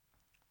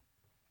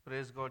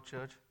Praise God,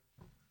 church.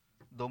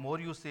 The more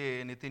you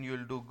say, Nitin,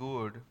 you'll do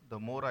good, the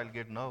more I'll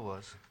get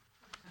nervous.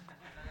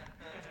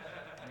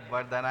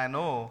 But then I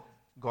know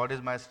God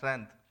is my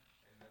strength,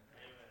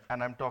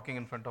 and I'm talking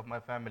in front of my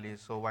family,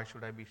 so why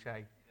should I be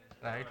shy?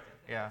 Right?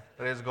 Yeah.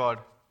 Praise God.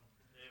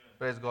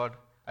 Praise God.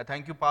 I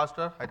thank you,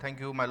 Pastor. I thank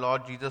you, my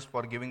Lord Jesus,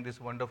 for giving this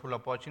wonderful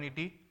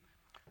opportunity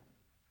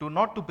to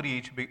not to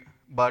preach,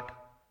 but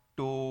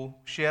to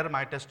share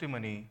my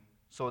testimony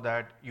so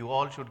that you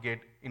all should get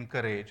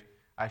encouraged.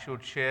 I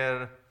should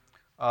share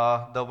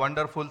the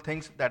wonderful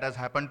things that has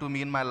happened to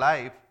me in my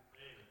life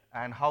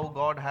and how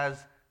God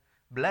has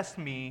blessed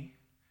me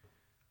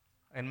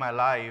in my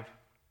life.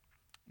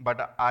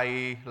 But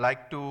I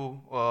like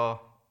to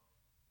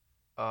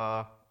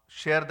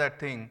share that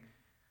thing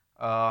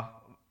uh,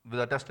 with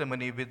a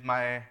testimony with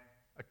my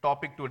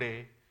topic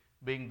today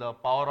being the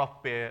power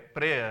of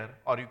prayer,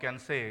 or you can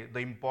say the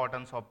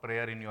importance of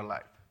prayer in your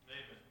life.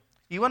 Amen.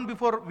 Even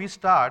before we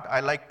start, I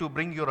like to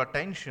bring your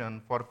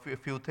attention for a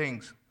few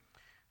things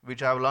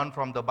which I have learned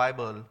from the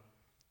Bible.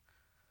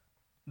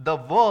 The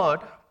word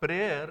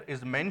prayer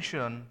is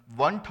mentioned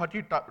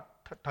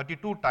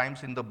 132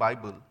 times in the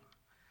Bible.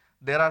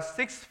 There are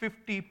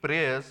 650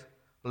 prayers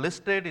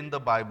listed in the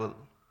Bible.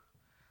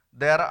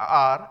 There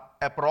are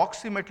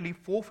approximately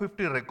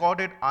 450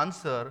 recorded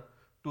answers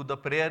to the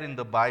prayer in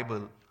the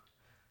Bible.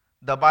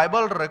 The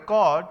Bible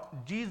records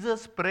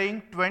Jesus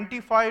praying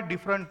 25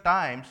 different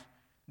times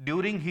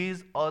during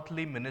his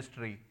earthly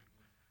ministry.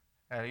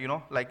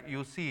 Like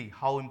you see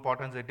how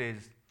important it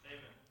is. Amen.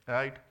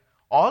 Right?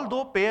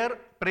 Although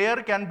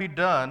prayer can be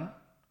done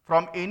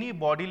from any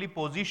bodily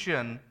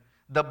position,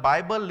 the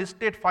Bible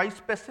listed 5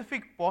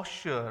 specific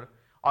postures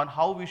on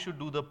how we should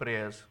do the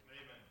prayers.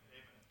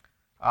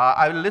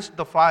 I will list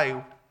the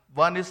 5.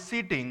 One is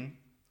sitting.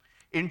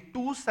 In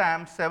 2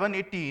 Sam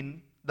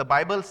 7:18, the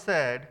Bible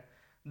said,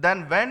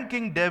 "Then went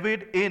King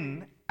David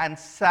in and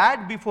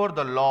sat before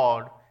the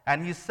Lord,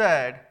 and he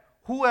said,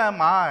 'Who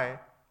am I,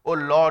 O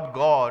Lord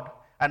God,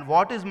 and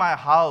what is my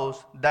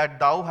house that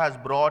thou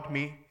hast brought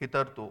me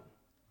hitherto?'"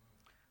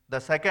 The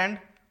second,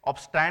 of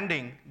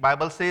standing,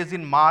 Bible says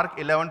in Mark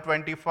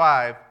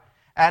 11:25,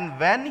 "And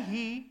when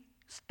he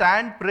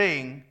stand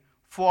praying,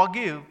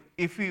 forgive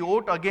if he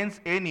ought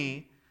against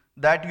any,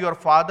 that your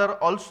Father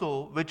also,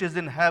 which is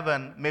in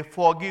heaven, may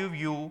forgive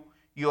you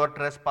your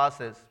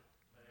trespasses."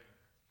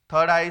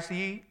 Third, I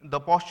see the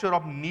posture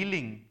of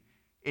kneeling.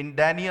 In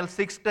Daniel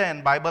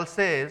 6:10, Bible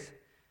says,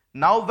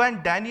 "Now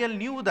when Daniel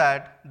knew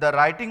that the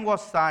writing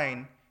was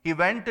signed, he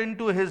went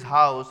into his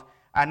house,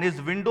 and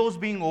his windows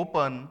being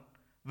open,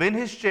 when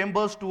his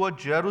chambers toward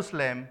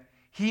Jerusalem,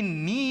 he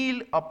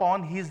kneeled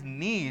upon his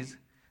knees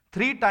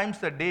 3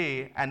 times a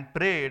day and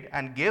prayed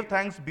and gave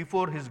thanks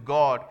before his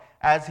God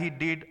as he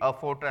did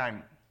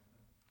aforetime."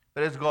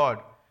 Praise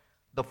God.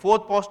 The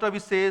fourth posture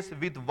we says,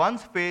 with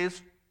one's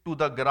face to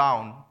the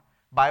ground.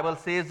 Bible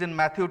says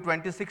in Matthew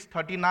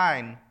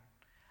 26:39,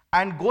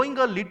 "And going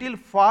a little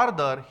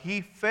farther, he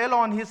fell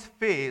on his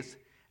face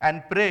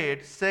and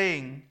prayed,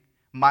 saying,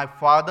 My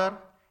Father,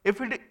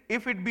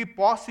 if it be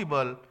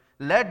possible,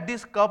 let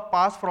this cup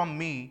pass from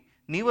me.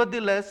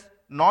 Nevertheless,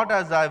 not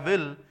as I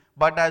will,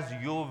 but as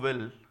you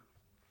will."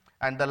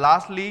 And the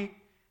lastly,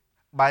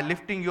 by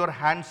lifting your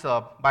hands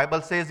up.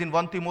 Bible says in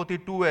 1 Timothy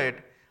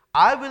 2:8,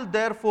 "I will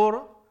therefore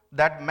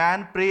that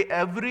man pray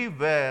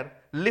everywhere,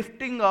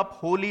 lifting up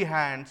holy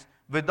hands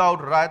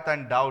without wrath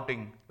and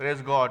doubting."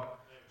 Praise God.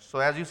 So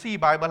as you see,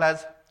 Bible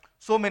has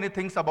so many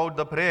things about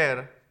the prayer,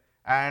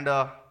 and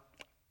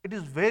it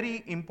is very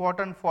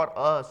important for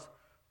us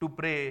to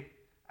pray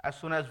as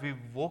soon as we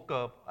woke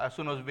up, as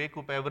soon as we wake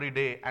up every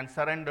day and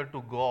surrender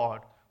to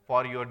God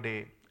for your day.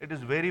 It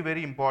is very,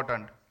 very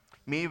important.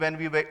 Me, when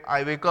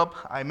I wake up,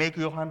 I make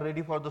Johan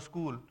ready for the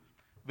school.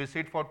 We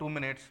sit for 2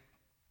 minutes.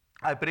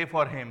 I pray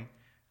for him.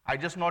 I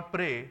just not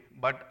pray,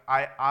 but I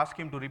ask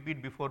him to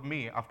repeat before me,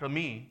 after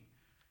me.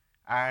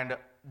 And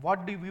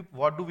what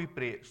do we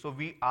pray? So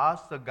we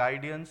ask the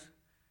guidance.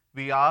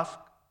 We ask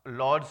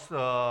Lord's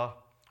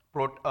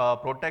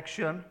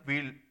protection.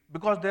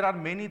 Because there are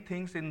many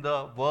things in the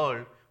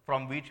world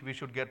from which we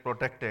should get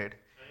protected.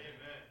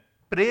 Amen.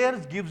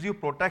 Prayers gives you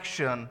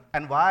protection.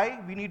 And why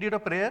we needed a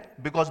prayer?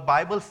 Because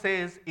Bible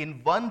says in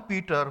 1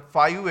 Peter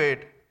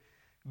 5:8,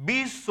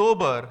 "Be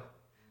sober,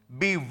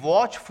 be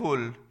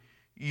watchful.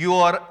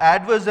 Your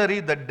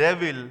adversary, the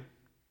devil,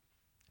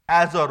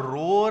 as a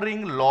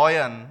roaring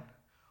lion,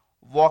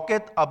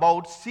 walketh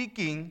about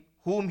seeking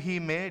whom he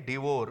may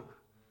devour."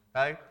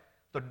 Right?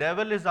 The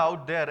devil is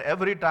out there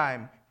every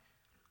time.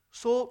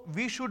 So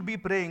we should be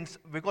praying,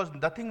 because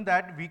nothing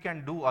that we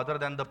can do other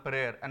than the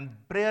prayer. And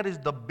prayer is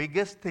the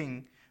biggest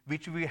thing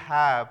which we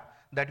have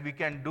that we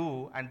can do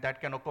and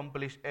that can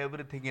accomplish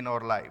everything in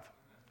our life.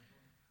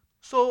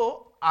 So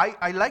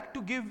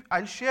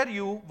I'll share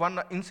you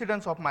one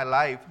incident of my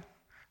life,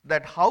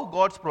 that how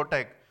God's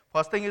protect.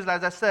 First thing is,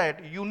 as I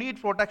said, you need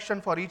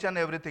protection for each and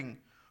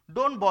everything.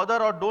 Don't bother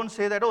or don't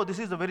say that, "Oh, this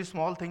is a very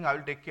small thing, I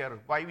will take care of."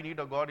 Why we need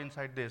a God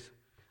inside this?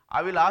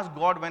 I will ask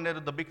God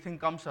whenever the big thing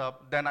comes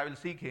up, then I will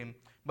seek him.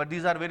 But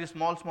these are very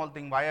small, small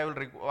things. Why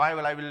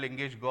will I will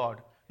engage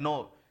God?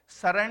 No.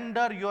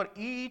 Surrender your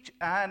each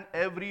and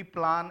every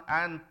plan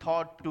and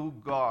thought to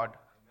God.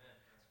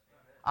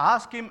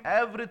 Ask Him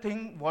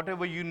everything,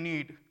 whatever you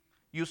need.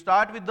 You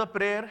start with the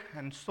prayer,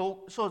 and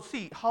so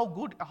see how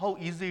good, how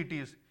easy it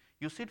is.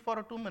 You sit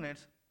for 2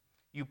 minutes,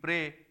 you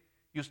pray,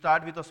 you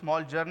start with a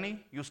small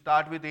journey, you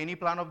start with any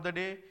plan of the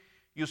day,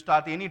 you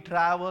start any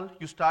travel,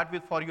 you start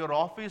with for your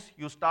office,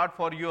 you start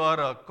for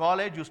your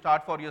college, you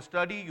start for your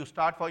study, you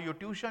start for your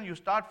tuition, you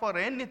start for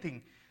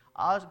anything.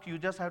 You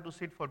just have to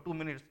sit for 2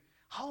 minutes.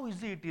 How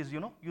easy it is,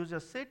 You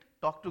just sit,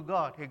 talk to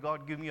God. Hey,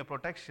 God, give me a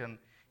protection,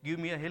 give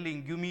me a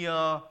healing, give me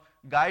a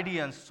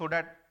guidance, so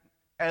that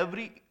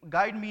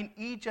guide me in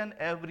each and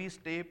every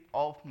step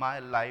of my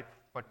life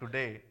for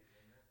today.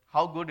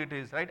 How good it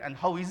is, right? And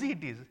how easy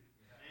it is.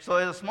 So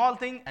it's a small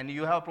thing, and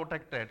you have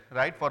protected,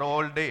 right, for a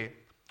whole day.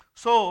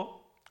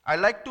 So I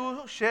like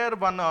to share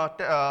one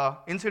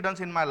incident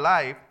in my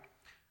life,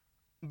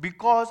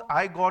 because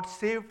I got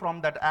saved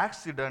from that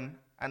accident,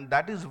 and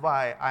that is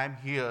why I am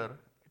here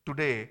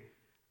today.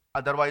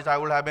 Otherwise, I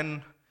would have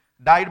been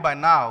died by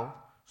now.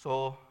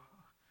 So,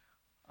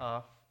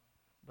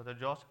 Brother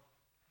Josh.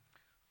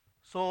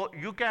 So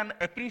you can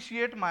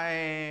appreciate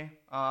my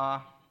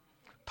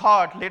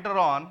thought later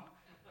on,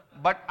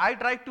 but I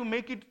try to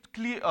make it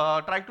clear,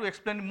 try to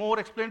explain more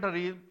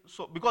explanatory,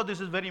 so because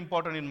this is very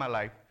important in my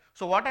life.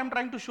 So what I'm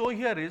trying to show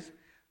here is,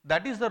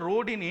 that is the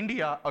road in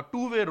India, a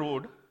two-way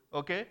road,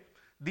 okay?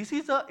 This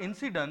is an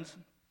incident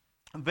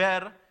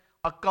where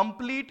a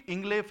complete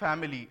Ingle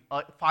family,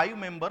 5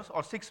 members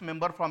or 6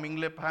 members from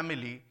Ingle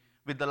family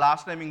with the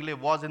last name Ingle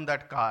was in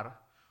that car.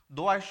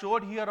 Though I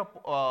showed here a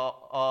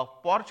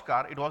Porsche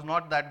car, it was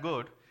not that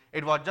good.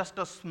 It was just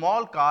a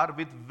small car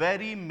with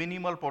very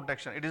minimal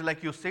protection. It is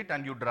like you sit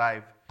and you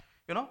drive,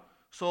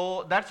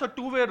 So that's a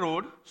two-way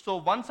road. So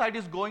one side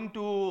is going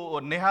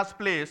to Neha's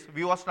place.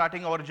 We were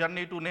starting our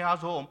journey to Neha's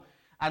home.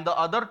 And the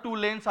other 2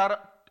 lanes are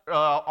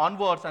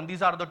onwards, and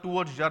these are the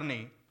towards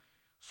journey.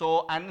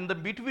 So, and in the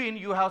between,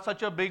 you have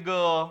such a big,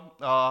 the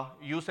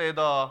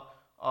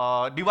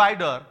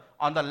divider.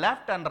 On the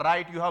left and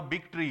right, you have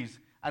big trees.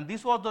 And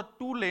this was the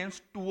 2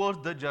 lanes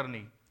towards the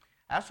journey.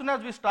 As soon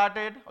as we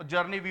started a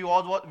journey,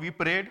 we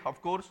prayed, of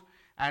course,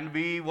 and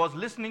we was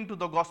listening to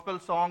the gospel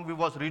song. We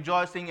was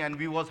rejoicing, and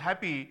we was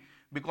happy,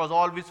 because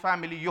all his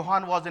family,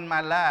 Johan was in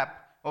my lap.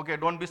 Okay,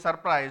 don't be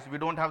surprised. We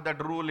don't have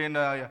that rule in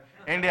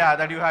India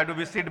that you have to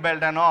be seat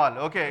belt and all.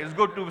 Okay, it's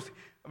good to,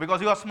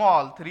 because you are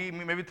small,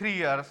 maybe 3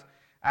 years,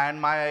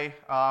 and my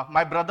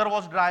brother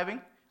was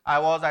driving. I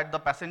was at the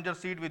passenger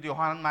seat with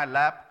Johan in my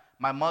lap.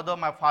 My mother,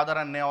 my father,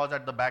 and Neha was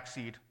at the back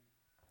seat.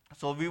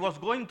 So we was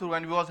going through,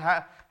 and we was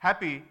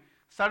happy.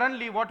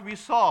 Suddenly, what we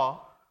saw,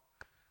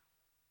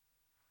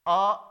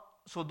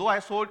 so though I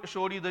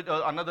showed you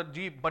another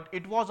Jeep, but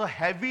it was a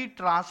heavy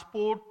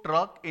transport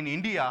truck in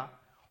India,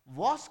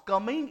 was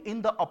coming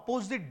in the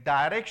opposite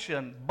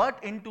direction,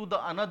 but into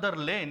the another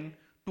lane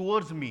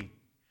towards me.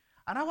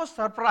 And I was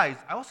surprised.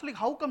 I was like,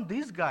 how come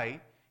this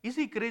guy, is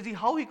he crazy?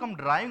 How he come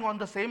driving on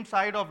the same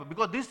side of,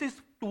 because this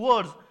is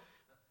towards,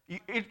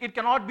 it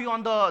cannot be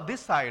on this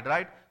side,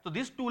 right? So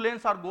these 2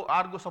 lanes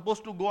are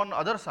supposed to go on the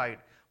other side.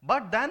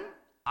 But then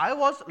I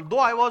was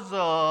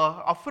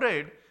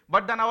afraid,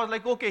 but then I was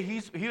like, okay,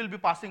 he will be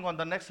passing on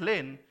the next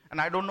lane, and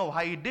I don't know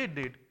why he did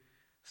it.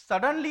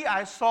 Suddenly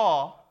I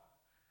saw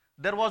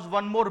there was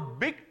one more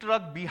big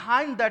truck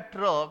behind that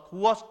truck who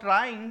was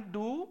trying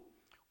to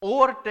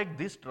overtake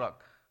this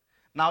truck.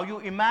 Now you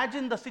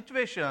imagine the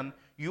situation.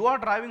 You are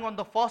driving on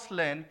the first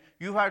lane,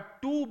 you have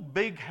 2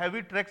 big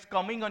heavy trucks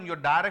coming on your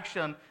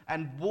direction,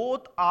 and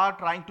both are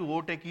trying to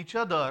overtake each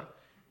other.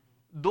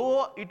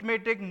 Though it may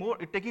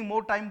taking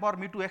more time for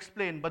me to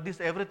explain, but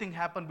everything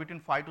happened between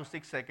 5 to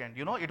 6 seconds.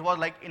 It was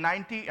like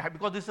 90,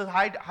 because this is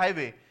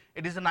highway,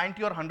 it is a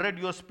 90 or 100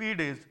 your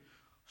speed is.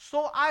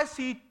 So I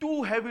see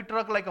 2 heavy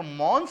trucks like a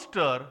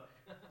monster,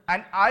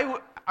 and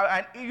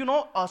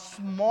a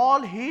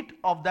small hit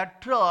of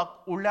that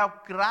truck would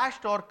have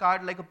crashed our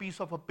car like a piece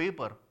of a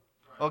paper.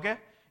 Okay,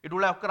 it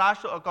would have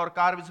crashed our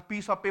car with a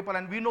piece of paper,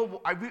 and we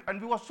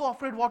were so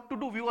afraid what to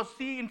do. We were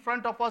see in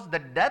front of us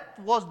that death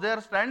was there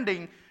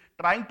standing,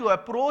 trying to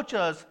approach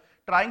us,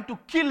 trying to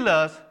kill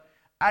us,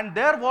 and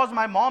there was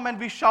my mom, and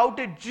we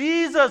shouted,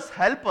 "Jesus,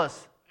 help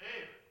us!"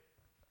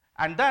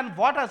 And then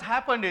what has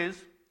happened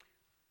is,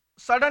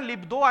 suddenly,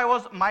 though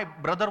my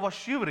brother was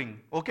shivering,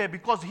 okay,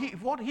 because he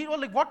was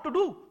like, what to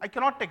do? I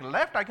cannot take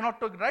left, I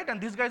cannot take right, and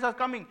these guys are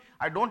coming.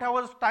 I don't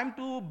have time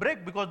to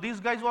brake because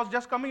these guys was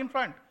just coming in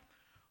front.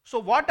 So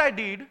what I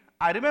did,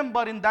 I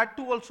remember in that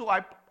too also,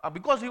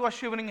 because he was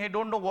shivering, I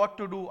don't know what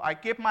to do. I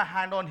kept my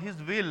hand on his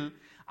wheel,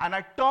 and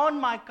I turned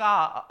my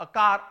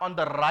car on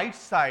the right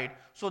side,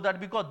 so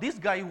that because this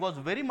guy who was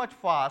very much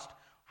fast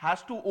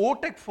has to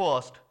overtake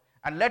first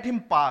and let him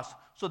pass.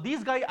 So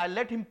this guy, I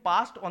let him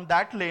pass on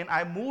that lane.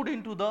 I moved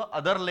into the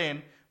other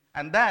lane,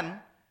 and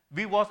then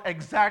we was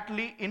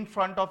exactly in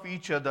front of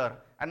each other.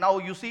 And now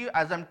you see,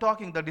 as I'm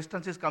talking, the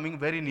distance is coming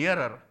very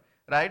nearer,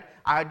 right?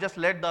 I just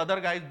let the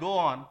other guys go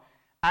on.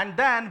 And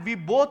then we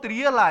both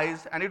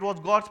realized, and it was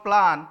God's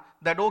plan,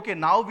 that okay,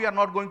 now we are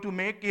not going to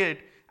make it.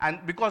 And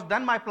because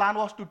then my plan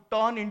was to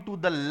turn into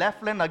the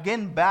left lane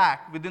again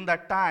back within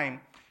that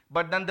time.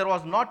 But then there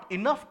was not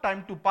enough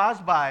time to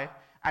pass by.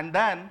 And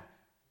then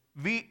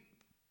we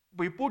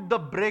put the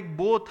brake,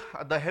 both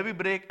the heavy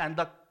brake, and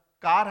the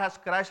car has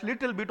crashed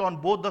little bit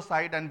on both the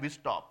side, and we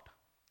stopped.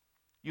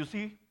 You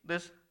see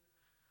this?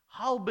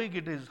 How big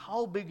it is,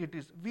 how big it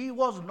is. We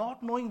was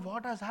not knowing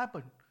what has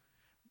happened.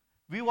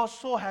 We were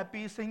so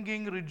happy,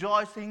 singing,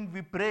 rejoicing,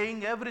 we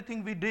praying,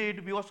 everything we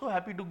did. We were so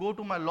happy to go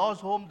to my law's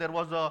home. There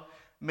was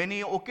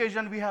many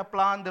occasions we have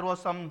planned. There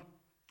was some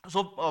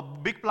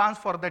big plans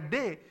for that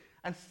day.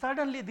 And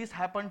suddenly this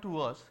happened to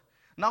us.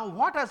 Now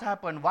what has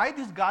happened? Why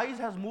these guys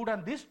has moved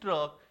on this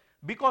truck?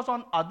 Because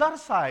on other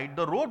side,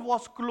 the road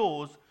was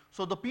closed.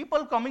 So the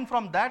people coming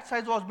from that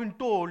side was been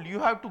told, you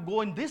have to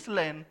go in this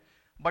lane.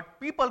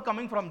 But people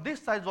coming from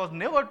this side was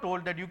never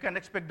told that you can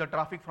expect the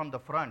traffic from the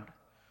front.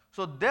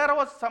 So there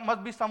was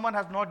must be someone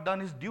has not done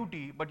his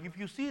duty. But if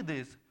you see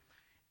this,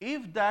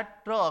 if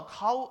that truck,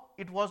 how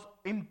it was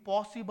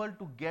impossible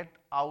to get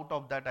out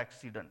of that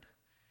accident.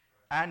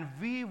 And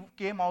we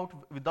came out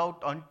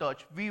without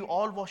untouched. We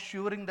all were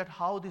shivering that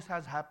how this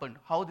has happened,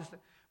 how this.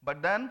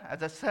 But then,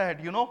 as I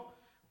said,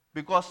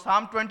 because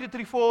Psalm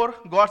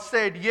 23:4, God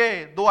said,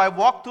 yea, though I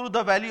walk through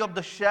the valley of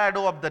the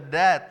shadow of the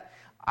death,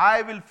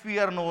 I will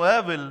fear no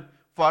evil,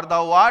 for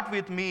thou art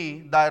with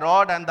me, thy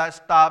rod and thy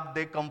staff,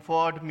 they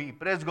comfort me.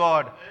 Praise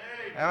God.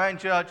 Amen,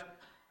 church.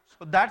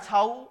 So that's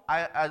how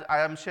I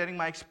am sharing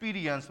my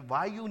experience,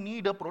 why you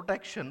need a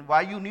protection,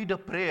 why you need a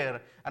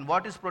prayer. And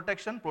what is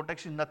protection?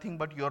 Protection is nothing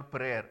but your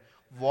prayer.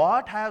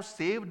 What has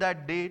saved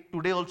that day?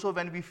 Today also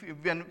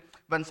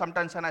when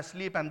sometimes when I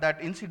sleep and that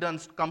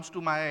incident comes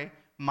to my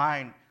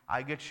mind,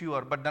 I get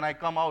sure. But then I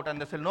come out and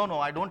they say, no,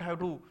 I don't have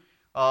to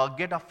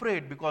get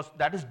afraid because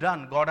that is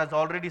done. God has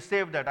already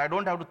saved that. I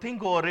don't have to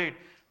think over it,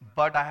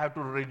 but I have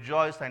to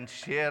rejoice and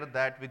share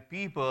that with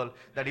people,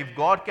 that if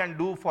God can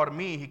do for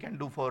me, He can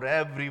do for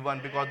everyone,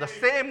 because the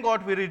same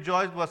God we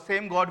rejoice, the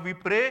same God we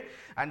pray,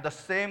 and the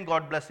same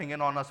God blessing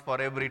in on us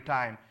for every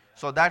time.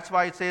 So that's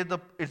why I say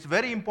it's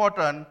very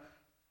important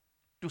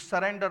to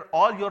surrender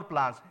all your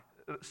plans.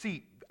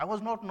 See, I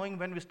was not knowing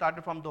when we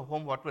started from the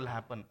home what will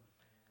happen.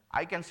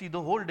 I can see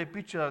the whole day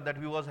picture that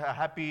we was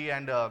happy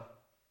and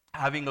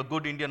having a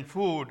good Indian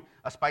food,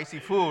 a spicy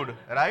food,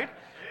 right?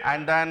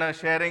 And then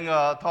sharing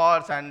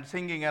thoughts and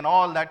singing and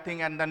all that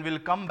thing, and then we'll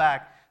come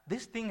back.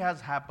 This thing has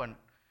happened.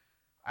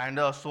 And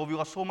so we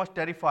were so much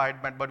terrified,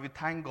 but we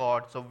thank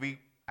God.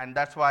 And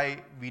that's why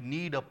we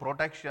need a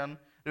protection.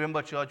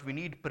 Remember, church, we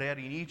need prayer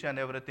in each and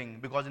everything.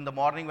 Because in the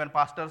morning when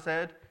pastor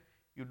said,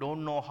 you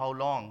don't know how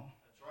long.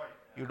 That's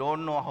right. You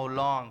don't know how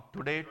long.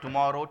 Today,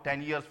 tomorrow,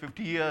 10 years,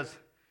 50 years.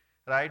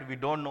 Right? We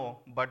don't know,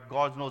 but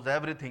God knows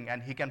everything,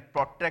 and He can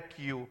protect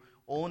you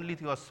only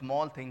through a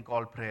small thing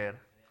called prayer.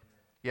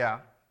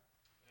 Yeah.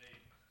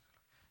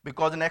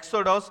 Because in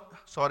Exodus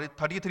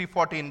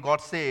 33:14,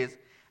 God says,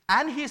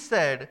 and He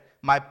said,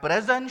 my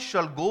presence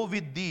shall go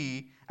with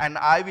thee, and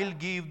I will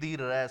give thee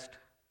rest.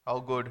 How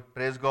good.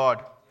 Praise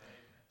God.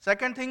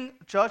 Second thing,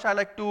 church, I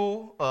like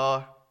to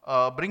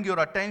bring your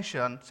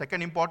attention.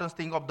 Second important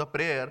thing of the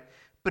prayer.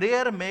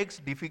 Prayer makes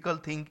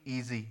difficult thing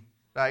easy.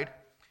 Right?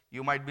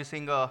 You might be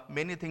seeing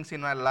many things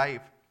in my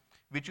life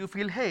which you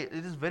feel, hey,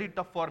 it is very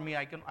tough for me,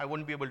 I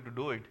won't be able to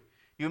do it.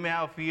 You may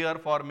have fear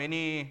for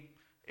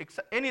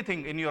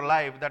anything in your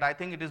life that I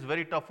think it is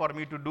very tough for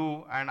me to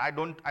do, and I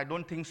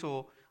don't think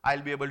so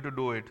I'll be able to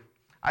do it.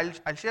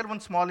 I'll share one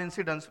small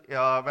incident.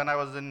 When I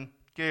was a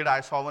kid, I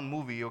saw one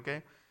movie,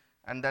 okay?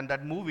 And then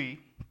that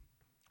movie,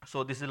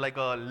 so this is like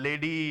a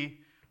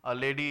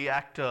lady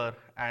actor,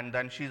 and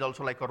then she's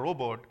also like a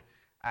robot,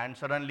 and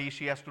suddenly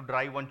she has to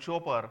drive one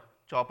chopper,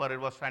 it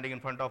was standing in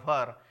front of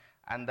her,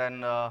 and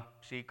then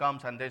she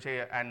comes and they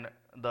say, and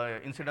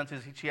the incident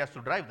is she has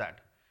to drive that.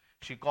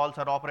 She calls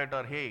her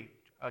operator, hey,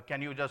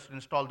 can you just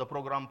install the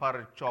program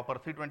for chopper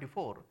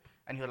 324?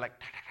 And you're like,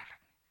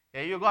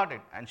 hey, you got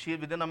it. And she,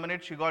 within a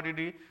minute, she got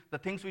it. The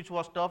things which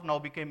was tough now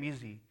became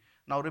easy.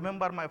 Now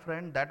remember, my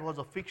friend, that was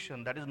a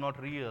fiction, that is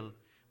not real.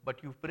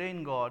 But you pray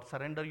in God,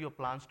 surrender your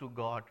plans to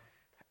God.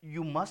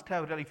 You must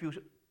have, if you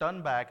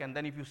turn back, and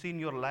then if you see in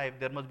your life,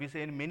 there must be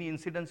many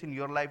incidents in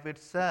your life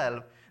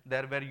itself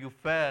there where you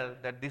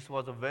felt that this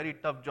was a very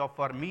tough job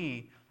for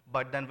me,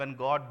 but then when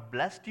God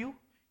blessed you,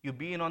 you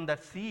being on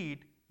that seat,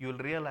 you will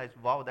realize,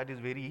 wow, that is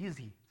very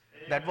easy.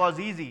 Amen. That was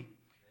easy.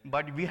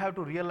 But we have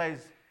to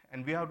realize,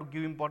 and we have to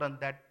give importance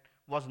that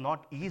was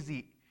not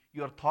easy.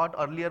 Your thought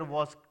earlier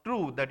was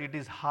true that it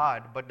is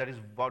hard, but that is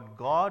what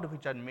God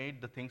which had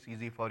made the things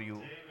easy for you.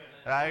 Amen.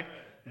 Right?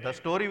 Amen. The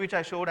story which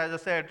I showed, as I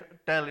said,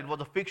 it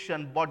was a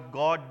fiction, but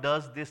God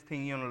does this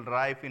thing in your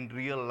life, in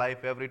real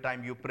life, every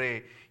time you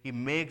pray. He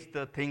makes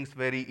the things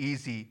very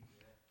easy.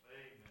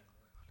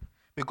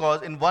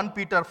 Because in 1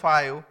 Peter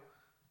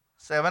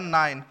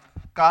 5:7-9,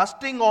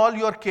 casting all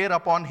your care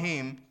upon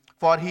Him,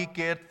 for He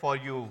cared for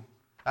you.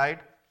 Right?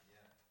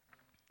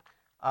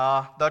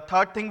 The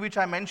third thing which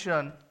I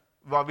mentioned,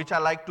 which I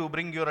like to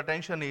bring your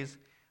attention is,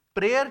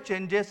 Prayer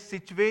changes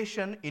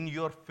situation in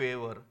your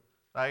favor,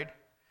 right?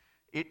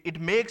 It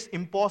makes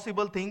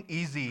impossible thing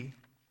easy.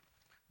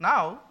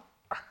 Now,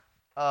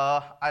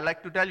 I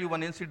like to tell you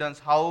one incident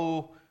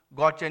how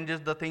God changes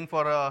the thing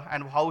for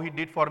and how He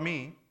did for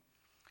me.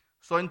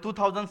 So in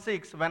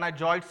 2006, when I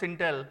joined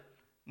Sintel,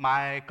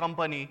 my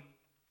company,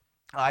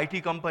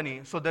 IT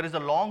company, so there is a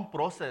long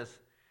process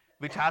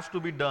which has to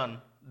be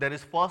done. There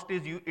is first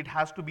is it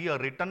has to be a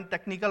written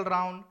technical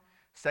round.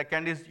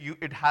 Second is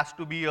it has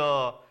to be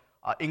a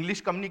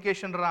English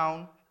communication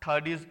round.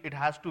 Third is it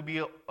has to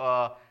be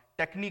a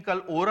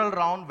technical oral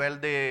round where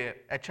the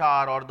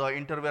HR or the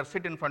interviewer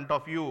sit in front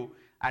of you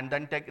and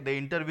then they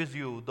interviews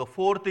you. The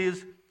fourth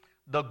is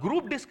the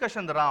group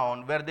discussion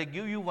round where they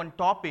give you one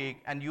topic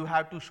and you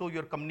have to show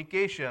your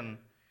communication,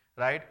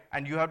 right?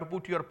 And you have to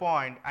put your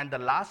point. And the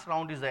last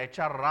round is the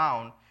HR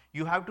round.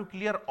 You have to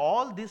clear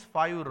all these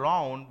 5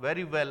 rounds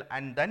very well,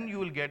 and then you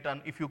will get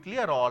if you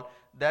clear all,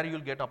 there you will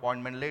get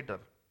appointment later.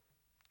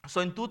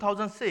 So in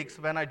 2006,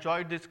 when I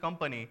joined this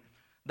company,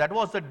 that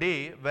was the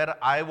day where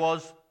I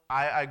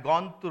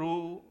gone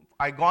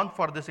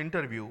for this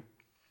interview.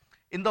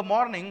 In the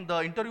morning,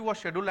 the interview was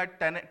scheduled at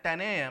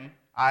 10 a.m.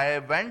 I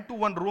went to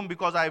one room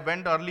because I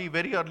went early,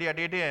 very early at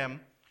 8 a.m.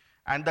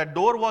 And the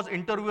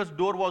interviewer's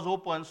door was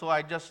open, so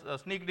I just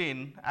sneaked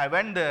in. I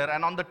went there,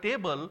 and on the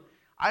table,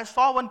 I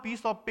saw one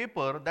piece of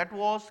paper that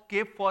was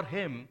kept for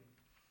him.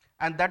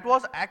 And that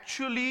was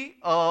actually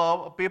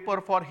a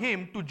paper for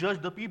him to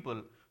judge the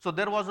people. So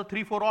there was a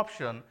 3-4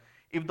 option.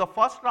 If the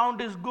first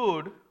round is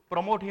good,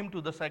 promote him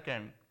to the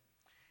second.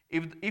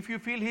 If you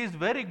feel he is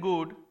very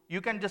good,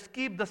 you can just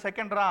keep the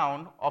second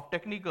round of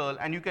technical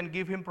and you can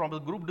give him from the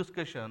group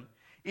discussion.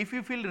 If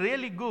you feel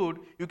really good,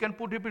 you can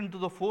put him into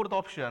the 4th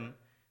option.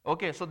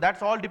 Okay, so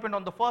that's all depend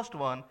on the first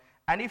one.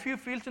 And if you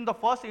feel in the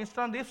first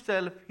instance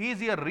itself, he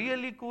is a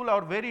really cool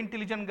or very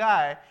intelligent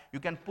guy, you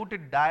can put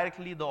it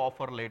directly the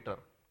offer later.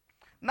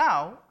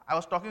 Now, I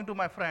was talking to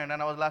my friend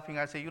and I was laughing.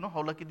 I say, you know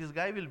how lucky this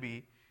guy will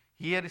be.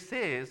 Here it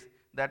says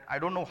that I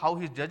don't know how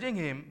he's judging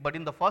him, but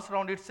in the first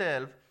round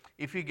itself,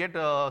 if you get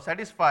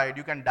satisfied,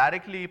 you can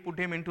directly put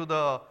him into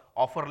the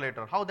offer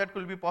later. How that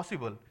will be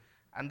possible?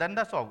 And then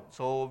that's all.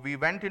 So we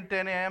went in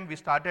 10 a.m. We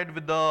started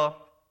with the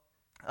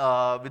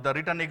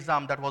written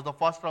exam. That was the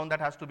first round that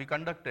has to be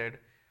conducted.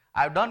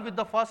 I've done with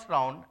the first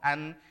round,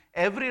 and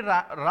every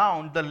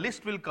round the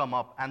list will come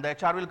up, and the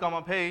HR will come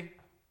up. Hey,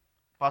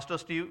 Pastor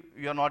Steve,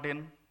 you are not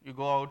in. You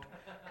go out.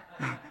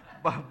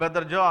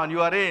 Brother John,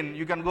 you are in.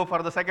 You can go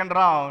for the second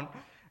round.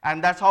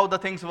 And that's how the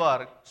things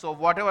work. So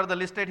whatever the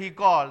listed he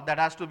called, that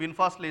has to be in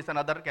first list, and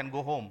other can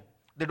go home.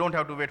 They don't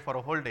have to wait for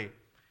a whole day.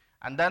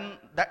 And then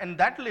in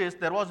that list,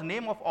 there was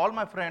name of all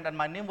my friends, and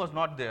my name was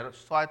not there.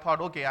 So I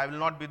thought, okay, I will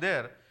not be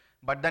there.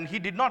 But then he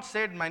did not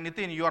say, my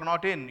Nitin, you are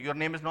not in. Your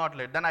name is not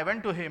late. Then I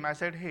went to him. I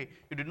said, hey,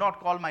 you did not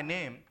call my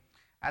name.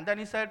 And then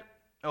he said,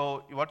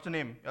 oh, what's your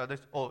name?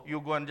 Oh, you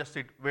go and just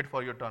sit, wait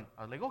for your turn.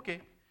 I was like,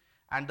 okay.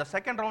 And the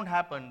second round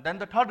happened. Then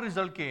the third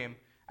result came.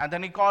 And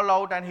then he called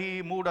out and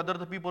he moved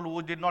other people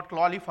who did not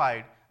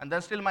qualify. And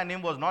then still my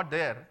name was not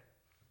there.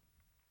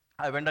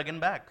 I went again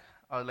back.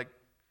 I was like,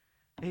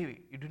 hey,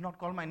 you did not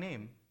call my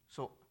name.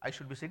 So I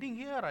should be sitting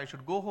here. I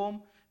should go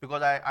home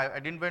because I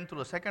didn't went through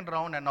the second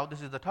round and now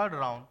this is the third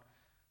round.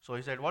 So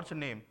he said, what's your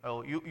name?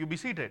 Oh, you be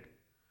seated.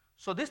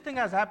 So this thing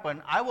has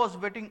happened. I was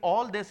waiting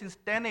all day since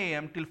 10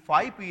 a.m. till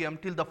 5 p.m.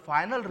 till the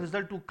final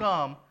result to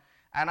come.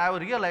 And I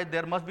realized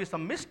there must be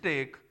some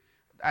mistake.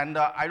 And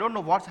I don't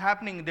know what's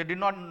happening. They did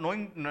not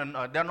knowing,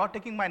 they are not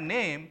taking my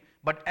name,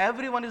 but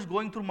everyone is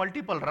going through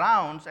multiple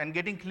rounds and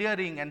getting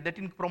clearing and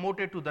getting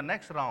promoted to the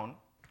next round.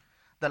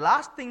 The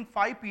last thing,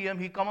 5 p.m.,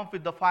 he come up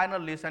with the final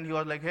list and he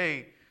was like,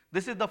 hey,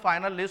 this is the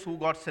final list who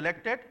got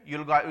selected.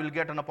 You'll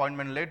get an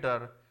appointment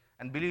later.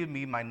 And believe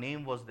me, my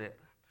name was there.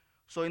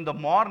 So in the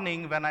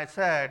morning when I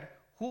said,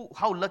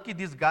 how lucky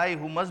this guy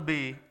who must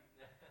be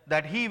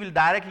that he will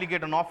directly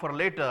get an offer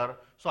later.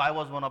 So I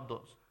was one of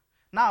those.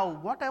 Now,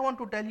 what I want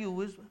to tell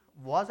you is,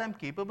 was I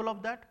capable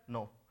of that?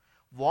 No.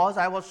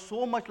 I was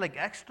so much like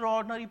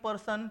extraordinary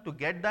person to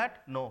get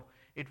that? No.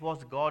 It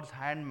was God's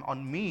hand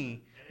on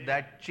me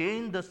that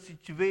changed the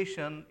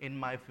situation in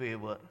my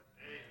favor.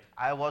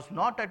 I was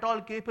not at all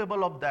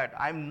capable of that.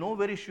 I'm no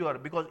very sure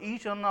because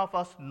each one of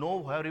us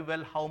know very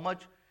well how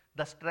much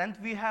the strength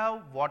we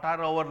have, what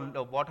are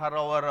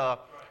our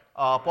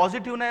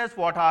positiveness,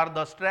 what are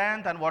the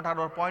strength and what are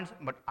our points.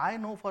 But I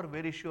know for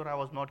very sure I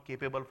was not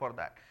capable for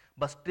that.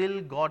 But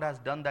still God has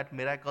done that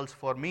miracles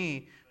for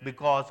me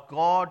because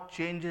God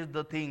changes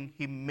the thing.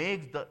 He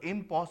makes the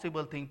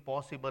impossible thing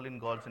possible in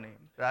God's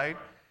name, right?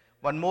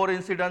 One more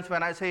incident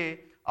when I say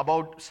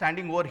about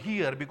standing over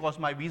here because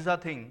my visa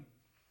thing.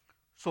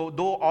 So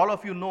though all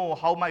of you know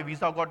how my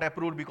visa got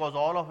approved because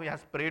all of you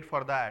has prayed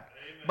for that.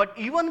 Amen. But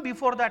even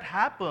before that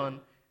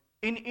happened,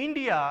 in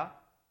India,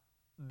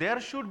 there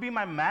should be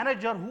my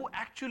manager who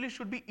actually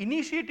should be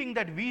initiating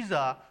that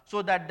visa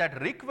so that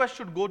that request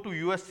should go to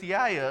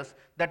USCIS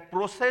that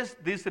process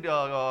this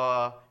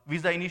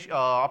visa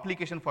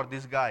application for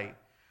this guy.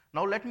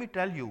 Now let me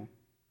tell you,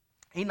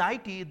 In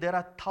IT, there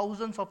are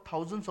thousands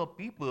of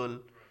people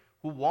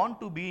who want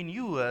to be in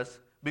US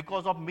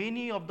because of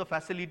many of the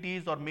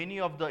facilities or many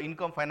of the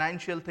income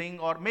financial thing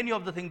or many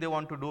of the things they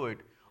want to do it.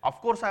 Of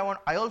course,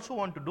 I also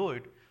want to do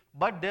it,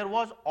 but there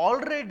was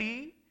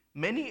already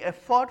many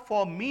effort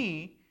for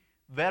me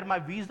where my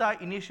visa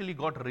initially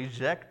got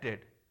rejected.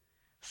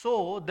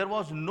 So there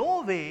was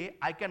no way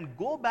I can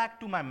go back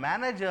to my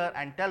manager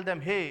and tell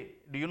them, hey,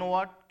 do you know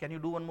what? Can you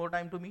do one more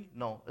time to me?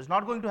 No, it's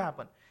not going to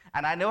happen.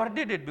 And I never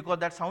did it because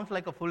that sounds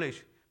like a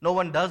foolish. No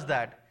one does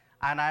that.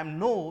 And I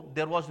know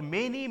there was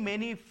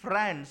many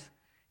friends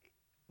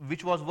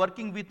which was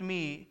working with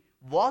me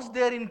was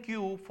there in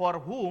queue for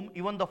whom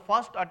even the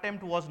first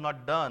attempt was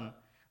not done.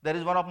 There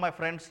is one of my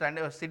friends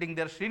sitting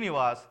there,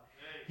 Srinivas.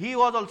 He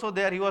was also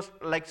there. He was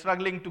like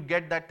struggling to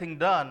get that thing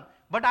done.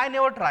 But I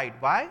never tried.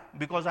 Why?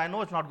 Because I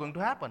know it's not going to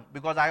happen.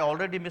 Because I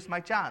already missed my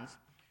chance.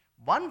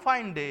 One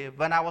fine day,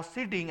 when I was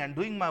sitting and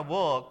doing my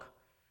work,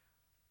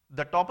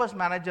 the Topaz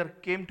manager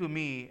came to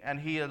me and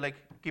he like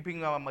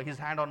keeping his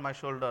hand on my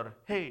shoulder.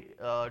 Hey,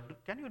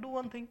 can you do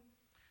one thing?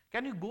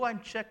 Can you go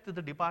and check to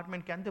the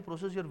department? Can they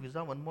process your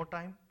visa one more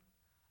time?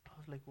 I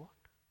was like, what?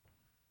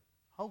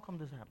 How come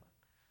this happened?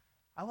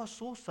 I was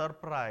so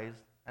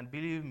surprised, and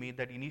believe me,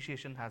 that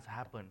initiation has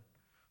happened.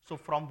 So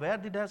from where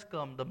it has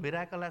come, the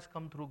miracle has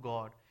come through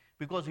God,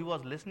 because he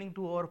was listening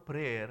to our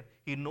prayer.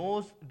 He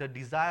knows the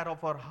desire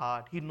of our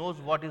heart. He knows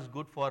what is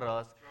good for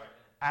us. Right.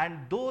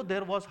 And though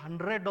there was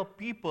hundred of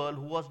people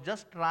who was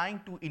just trying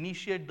to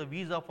initiate the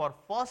visa for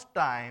first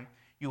time,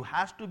 you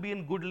has to be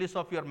in good list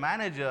of your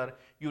manager.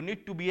 You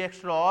need to be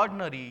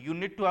extraordinary. You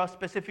need to have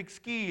specific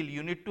skill.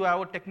 You need to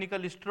have a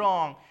technically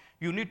strong.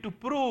 You need to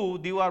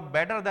prove you are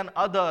better than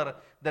other.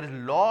 There is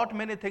lot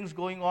many things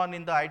going on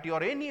in the IT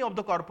or any of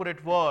the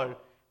corporate world.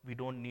 We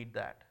don't need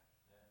that.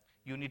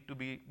 You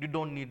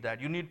don't need that.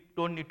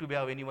 Don't need to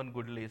have anyone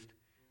good list.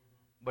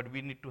 But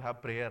we need to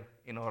have prayer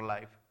in our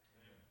life.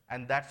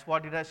 And that's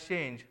what it has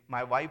changed.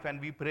 My wife and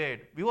we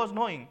prayed. We was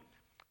knowing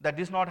that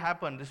this not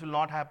happen, this will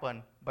not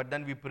happen. But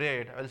then we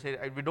prayed. I will say,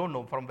 we don't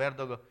know from where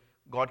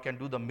God can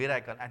do the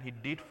miracle. And he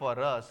did for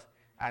us.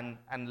 And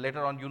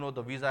later on,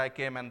 the visa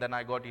came and then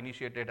I got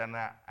initiated and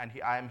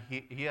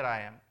here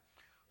I am.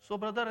 So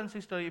brother and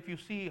sister, if you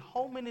see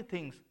how many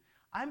things,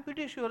 I'm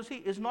pretty sure, see,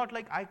 it's not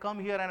like I come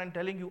here and I'm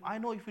telling you, I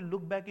know if you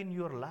look back in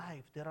your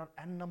life, there are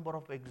n number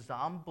of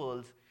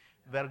examples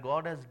where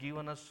God has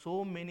given us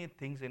so many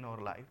things in our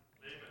life.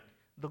 Amen.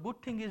 The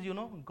good thing is,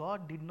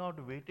 God did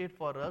not wait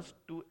for us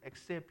to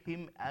accept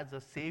him as a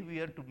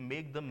savior to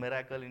make the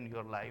miracle in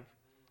your life,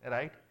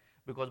 right?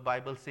 Because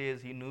Bible says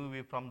he knew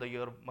you from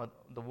the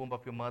womb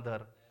of your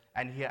mother.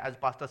 And he, as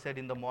pastor said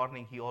in the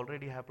morning, he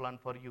already have planned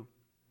for you,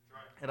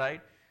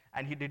 right?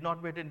 And he did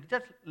not wait. And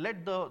just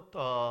let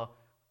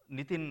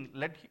Nitin,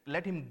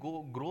 let him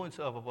grow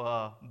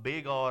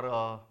big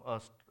or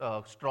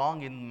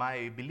strong in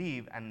my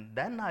belief, and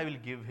then I will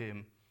give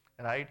him,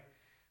 right?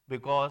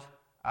 Because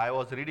I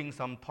was reading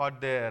some thought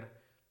there.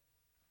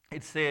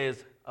 It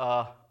says,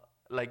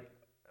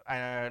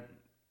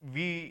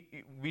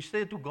 we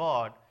say to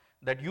God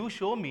that you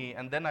show me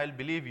and then I'll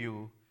believe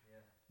you. Yeah.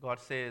 God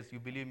says, you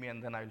believe me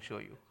and then I'll show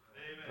you.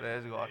 Amen.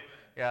 Praise God. Amen.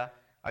 Yeah.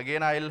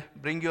 Again, I'll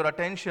bring your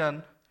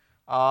attention.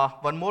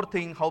 One more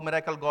thing, how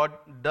miracle God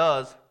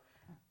does.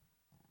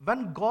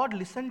 When God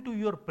listens to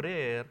your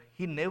prayer,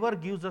 he never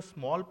gives a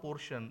small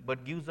portion,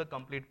 but gives a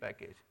complete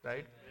package,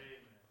 right? Amen.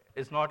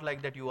 It's not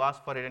like that you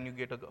ask for it and you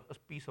get a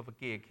piece of a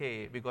cake,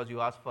 hey, because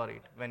you ask for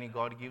it. When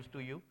God gives to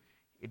you,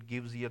 it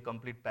gives you a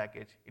complete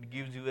package. It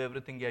gives you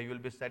everything. Yeah, you will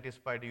be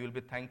satisfied, you will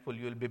be thankful,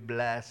 you will be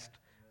blessed,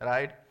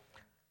 right?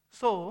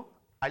 So,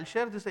 I'll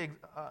share this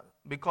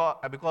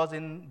because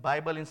in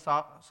Bible, in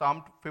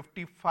Psalm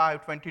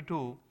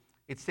 55:22,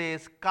 it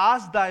says,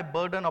 cast thy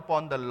burden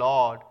upon the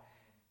Lord,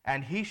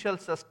 and he shall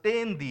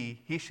sustain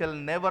thee. He shall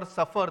never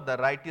suffer the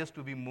righteous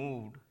to be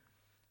moved.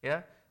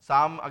 Yeah.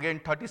 Psalm again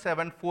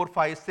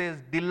 37:4-5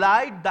 says,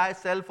 delight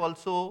thyself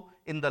also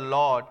in the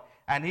Lord,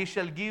 and he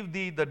shall give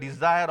thee the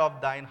desire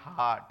of thine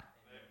heart.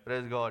 Amen.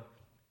 Praise God.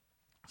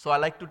 So I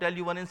like to tell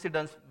you one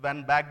incident.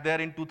 When back there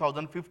in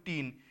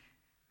 2015,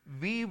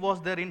 we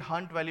was there in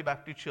Hunt Valley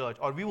Baptist Church,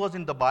 or we was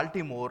in the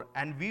Baltimore,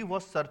 and we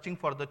was searching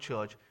for the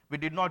church. We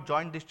did not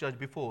join this church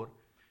before.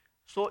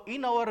 So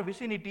in our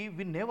vicinity,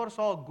 we never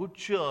saw a good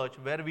church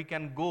where we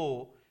can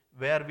go,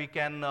 where we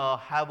can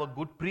have a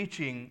good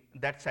preaching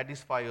that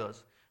satisfies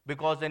us.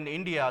 Because in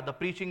India, the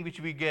preaching which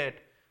we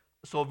get,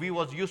 so we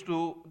was used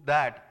to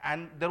that.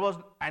 And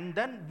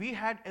then we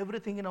had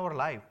everything in our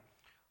life.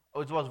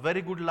 It was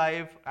very good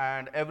life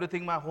and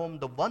everything in my home.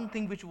 The one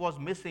thing which was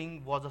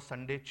missing was a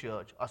Sunday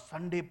church, a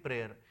Sunday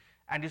prayer.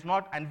 And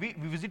we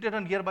visited a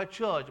nearby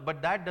church,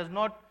 but that does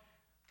not,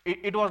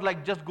 it was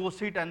like just go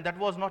sit, and that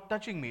was not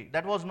touching me.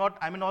 I was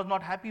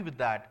not happy with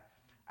that.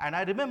 And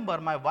I remember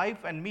my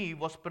wife and me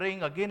was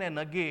praying again and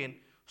again.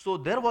 So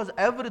there was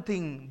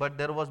everything, but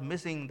there was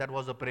missing, that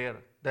was a prayer.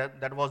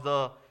 That was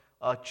the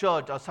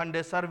church, a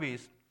Sunday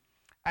service.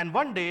 And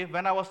one day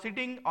when I was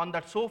sitting on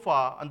that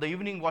sofa in the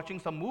evening watching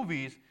some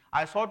movies,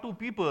 I saw two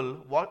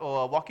people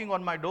walking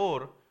on my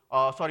door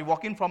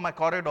walking from my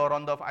corridor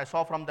I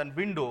saw from that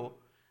window,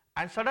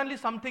 and suddenly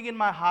something in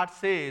my heart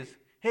says,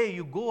 hey,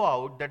 you go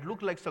out that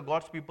look like the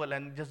God's people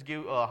and just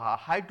give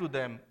hi to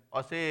them,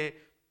 or say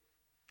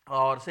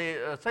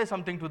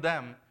something to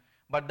them.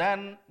 But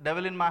then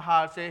devil in my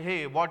heart say,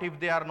 hey, what if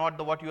they are not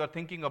what you are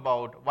thinking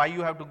about? Why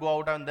you have to go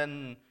out and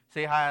then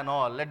say hi and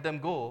all? Let them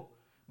go.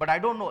 But I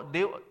don't know.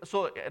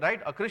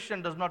 Right? A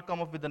Christian does not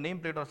come up with a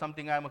nameplate or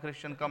something. I am a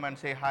Christian. Come and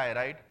say hi,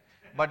 right?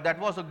 But that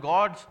was a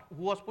God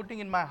who was putting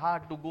in my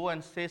heart to go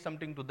and say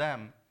something to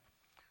them.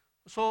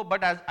 So,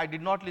 but as I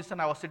did not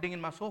listen, I was sitting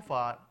in my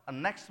sofa.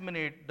 And next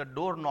minute, the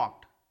door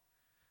knocked.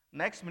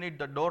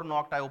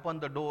 I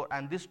opened the door,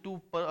 and these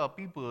two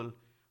people.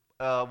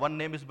 One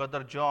name is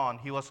Brother John.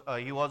 He was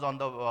on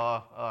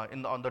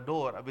the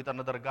door with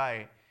another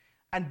guy,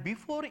 and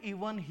before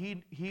even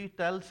he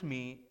tells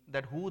me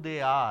that who they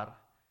are,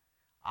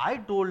 I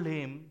told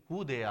him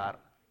who they are.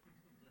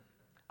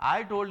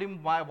 I told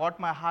him what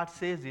my heart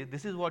says is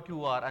this is what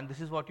you are and this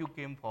is what you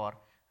came for,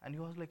 and he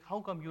was like, how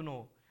come you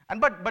know?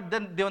 And but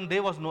then they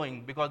was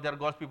knowing, because they are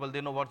God's people.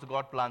 They know what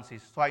God plans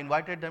is. So I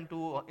invited them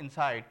to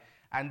inside,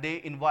 and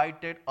they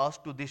invited us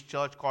to this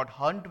church called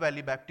Hunt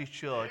Valley Baptist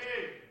Church,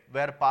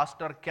 where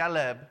Pastor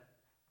Caleb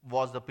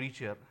was the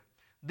preacher.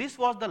 This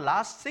was the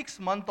last 6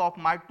 months of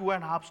my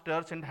 2.5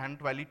 years in Hunt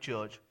Valley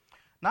Church.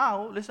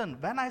 Now, listen,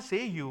 when I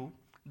say you,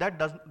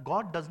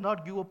 God does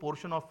not give a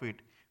portion of it.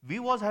 We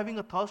was having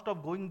a thirst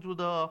of going to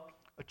the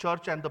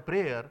church and the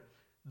prayer.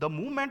 The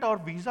moment our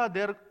visa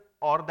there,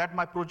 or that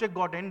my project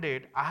got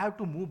ended, I had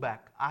to move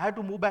back. I had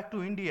to move back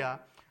to India,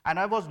 and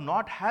I was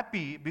not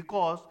happy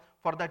because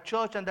for that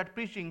church and that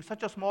preaching,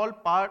 such a small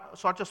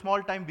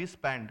time we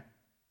spent.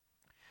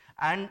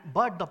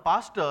 But the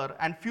pastor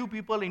and few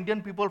people,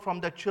 Indian people from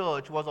the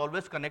church, was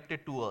always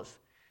connected to us.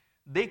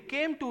 They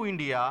came to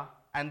India,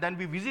 and then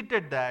we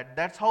visited that.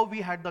 That's how we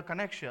had the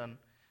connection.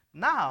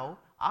 Now,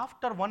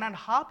 after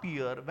 1.5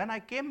 years, when I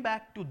came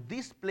back to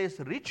this place,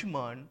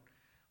 Richmond,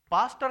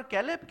 Pastor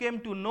Caleb came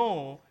to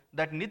know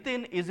that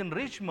Nitin is in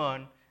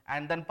Richmond,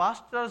 and then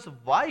pastor's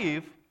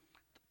wife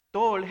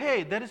told,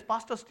 hey, there is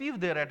Pastor Steve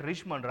there at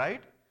Richmond,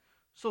 right?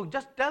 So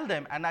just tell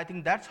them. And I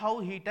think that's how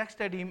he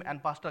texted him,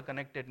 and pastor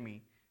connected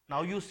me.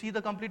 Now you see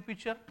the complete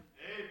picture?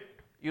 Amen.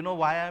 You know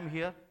why I'm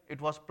here?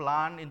 It was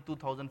planned in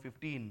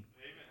 2015, Amen.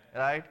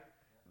 Right?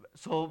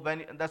 So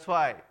that's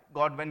why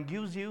God, when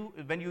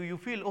you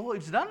feel, oh,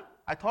 it's done.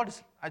 I thought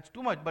it's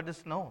too much, but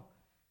it's no.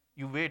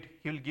 You wait.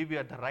 He will give you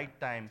at the right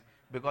time,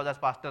 because as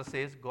pastor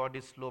says, God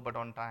is slow but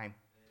on time,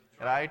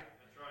 that's right?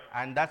 That's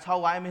right. And that's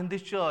how I'm in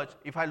this church.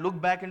 If I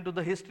look back into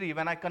the history,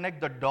 when I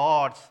connect the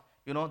dots,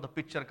 the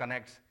picture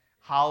connects.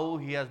 How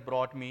He has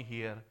brought me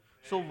here.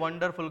 So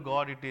wonderful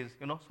God it is,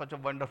 such a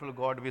wonderful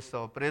God we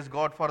serve. Praise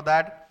God for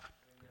that.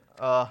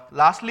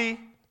 Lastly,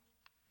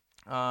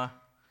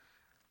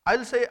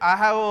 I'll say I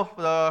have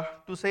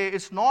to say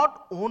it's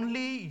not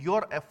only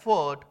your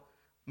effort.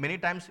 Many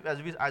times,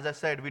 as I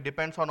said, we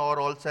depends on our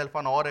own self,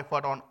 on our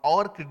effort, on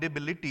our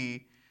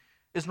credibility.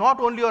 It's not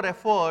only your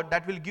effort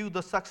that will give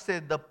the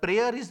success. The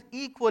prayer is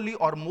equally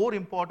or more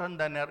important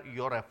than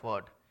your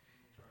effort.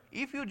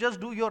 If you just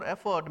do your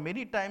effort,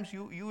 many times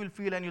you will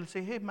feel and you'll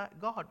say, hey,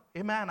 God,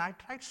 amen, I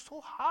tried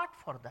so hard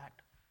for that.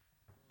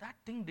 That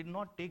thing did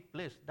not take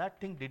place. That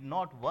thing did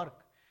not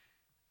work.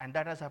 And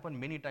that has happened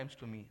many times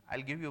to me.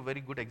 I'll give you a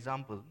very good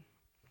example.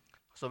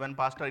 So when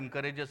pastor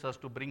encourages us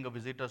to bring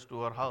visitors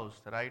to our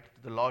house, right,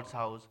 to the Lord's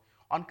house,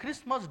 on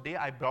Christmas Day,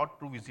 I brought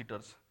 2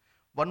 visitors.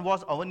 One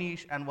was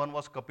Avanish and one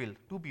was Kapil,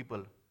 2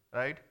 people,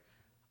 right?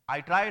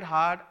 I tried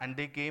hard and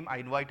they came, I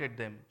invited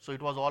them. So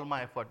it was all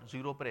my effort,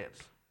 0 prayers,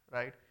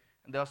 right?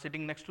 And they were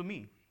sitting next to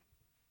me.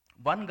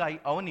 One guy,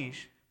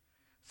 Avanish,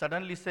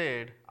 suddenly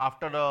said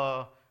after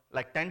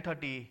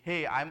 10:30,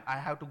 hey, I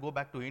have to go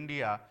back to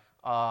India,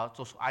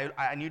 so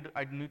I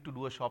need to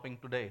do a shopping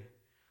today.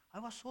 I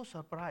was so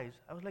surprised.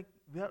 I was like,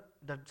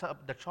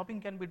 that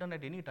shopping can be done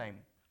at any time.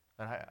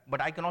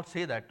 But I cannot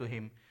say that to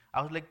him.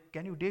 I was like,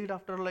 can you do it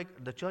after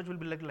the church will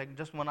be like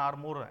just 1 hour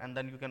more, and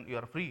then you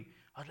are free.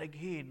 I was like,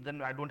 hey,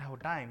 then I don't have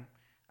time.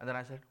 And then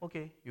I said,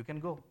 okay, you can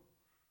go.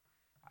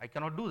 I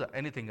cannot do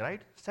anything,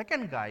 right?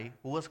 Second guy,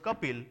 who was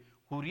Kapil,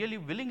 who really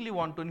willingly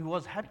wanted, who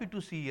was happy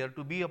to see here,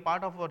 to be a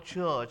part of our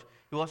church.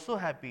 He was so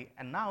happy.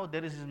 And now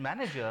there is his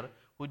manager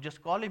who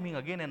just calling him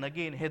again and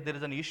again, hey, there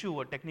is an issue,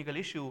 a technical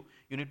issue,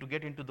 you need to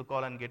get into the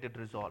call and get it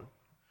resolved.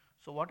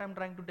 So what I'm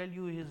trying to tell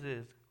you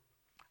is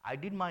I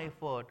did my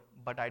effort,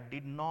 but I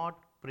did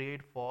not pray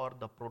for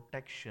the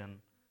protection,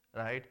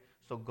 right?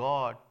 So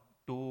God,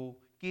 to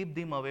keep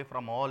them away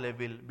from all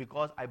evil,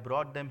 because I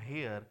brought them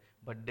here,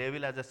 but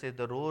devil, as I said,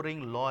 the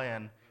roaring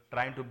lion,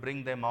 trying to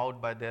bring them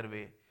out by their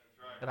way,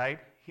 right?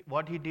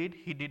 What he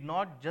did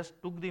not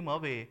just took them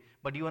away,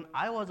 but even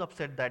I was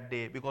upset that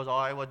day, because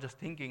I was just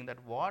thinking that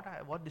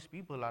what these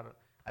people are.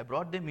 I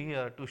brought them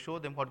here to show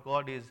them what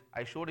God is.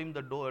 I showed him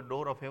the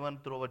door of heaven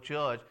through our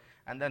church,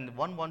 and then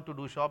one want to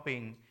do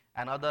shopping,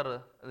 and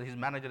his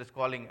manager is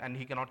calling, and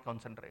he cannot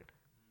concentrate.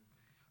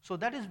 So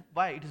that is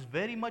why it is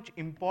very much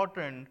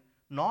important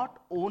not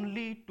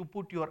only to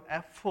put your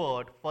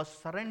effort,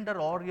 first surrender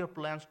all your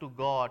plans to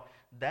God,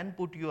 then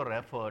put your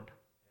effort,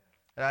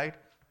 right?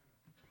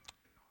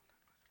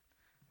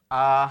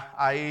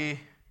 I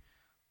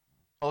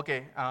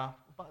okay.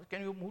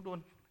 Can you move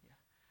on?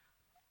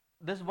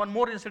 There's one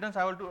more incident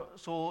I will do.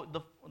 So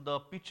the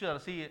picture,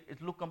 see,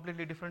 it look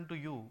completely different to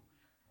you,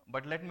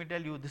 but let me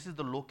tell you, this is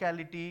the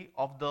locality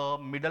of the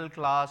middle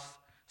class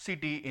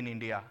city in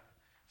India.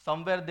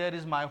 Somewhere there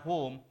is my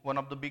home, one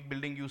of the big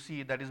building you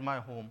see, that is my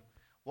home.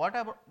 What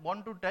I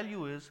want to tell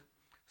you is,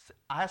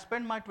 I have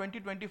spent my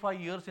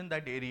 20-25 years in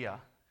that area.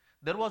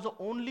 There was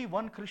only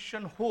one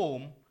Christian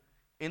home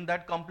in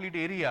that complete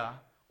area,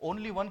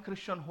 only one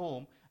Christian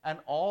home, and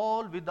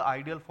all with the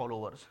ideal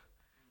followers.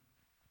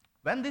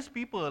 When these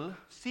people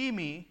see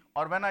me,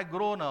 or when I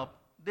grown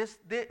up,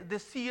 they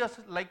see us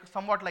like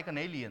somewhat like an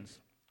aliens,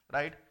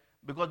 right?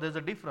 Because there's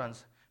a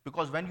difference.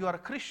 Because when you are a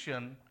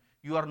Christian,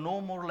 you are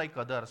no more like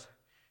others.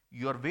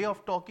 Your way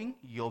of talking,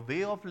 your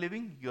way of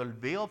living, your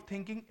way of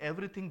thinking,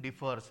 everything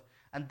differs.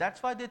 And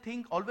that's why they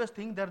always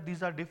think that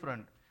these are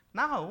different.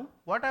 Now,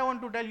 what I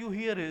want to tell you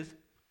here is,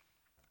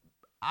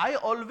 I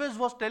always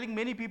was telling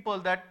many people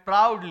that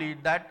proudly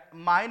that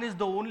mine is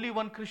the only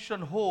one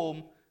Christian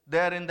home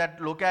there in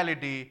that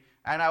locality,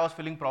 and I was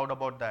feeling proud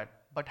about that.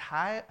 But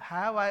have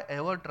I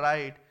ever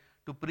tried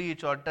to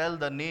preach or tell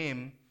the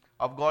name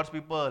of God's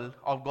people,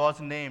 of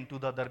God's name to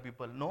the other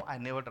people? No, I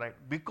never tried.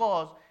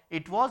 Because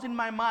it was in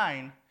my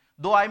mind,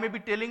 though I may be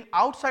telling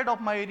outside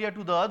of my area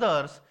to the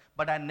others,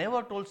 but I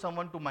never told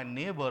someone to my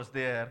neighbors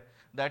there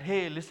that,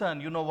 hey, listen,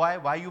 you know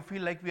why you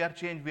feel like we are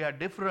changed, we are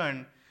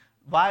different,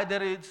 why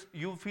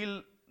you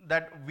feel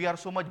that we are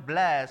so much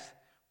blessed,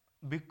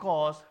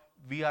 because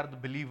we are the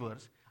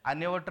believers. I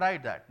never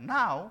tried that.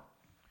 Now,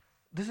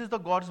 this is the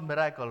God's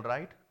miracle,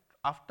 right?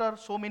 After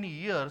so many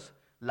years,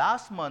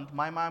 last month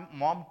my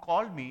mom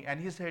called me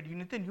and he said,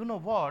 Nitin, you know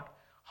what?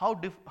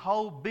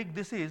 How big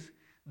this is?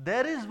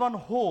 There is one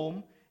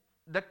home,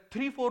 that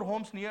 3-4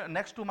 homes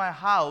next to my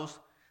house.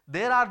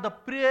 There are the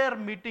prayer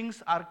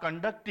meetings are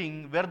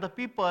conducting where the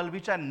people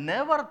which I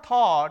never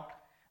thought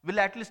will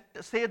at least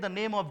say the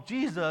name of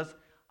Jesus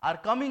are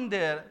coming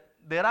there.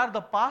 There are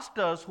the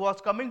pastors who are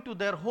coming to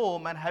their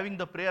home and having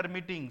the prayer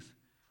meetings.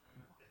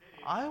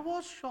 I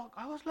was shocked.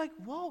 I was like,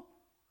 wow.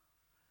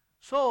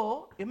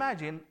 So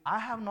imagine, I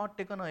have not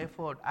taken an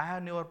effort. I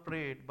have never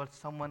prayed, but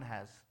someone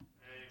has.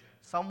 Amen.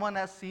 Someone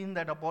has seen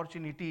that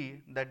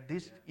opportunity, that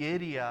this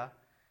area,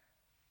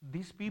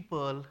 these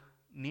people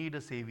need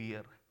a savior.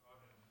 Okay.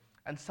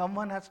 And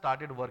someone has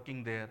started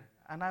working there.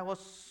 And I was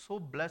so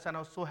blessed and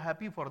I was so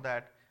happy for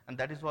that. And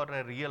that is what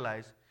I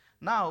realized.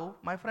 Now,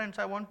 my friends,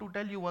 I want to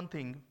tell you one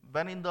thing.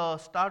 When in the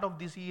start of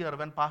this year,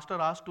 when pastor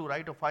asked to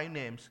write 5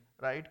 names,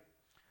 right?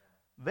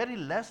 Very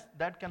less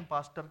that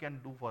pastor can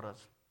do for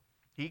us.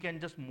 He can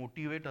just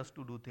motivate us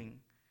to do things.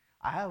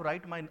 I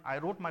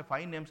wrote my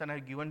 5 names and I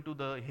given to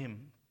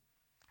him.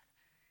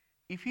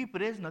 If he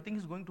prays, nothing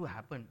is going to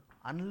happen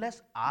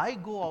unless I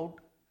go out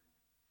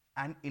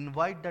and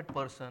invite that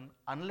person,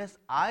 unless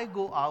I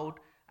go out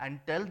and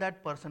tell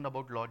that person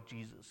about Lord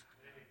Jesus.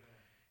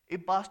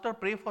 If pastor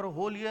pray for a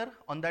whole year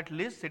on that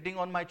list, sitting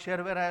on my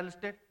chair where I will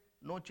stay,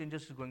 no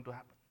changes is going to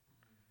happen.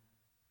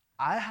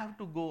 I have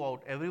to go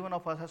out. Every one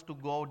of us has to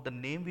go out. The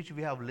name which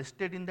we have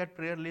listed in that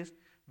prayer list,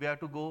 we have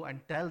to go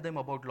and tell them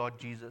about Lord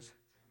Jesus.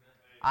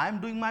 I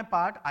am doing my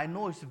part. I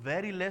know it's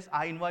very less.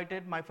 I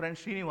invited my friend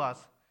Srinivas,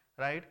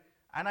 right?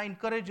 And I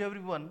encourage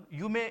everyone.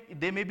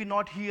 They may be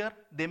not here.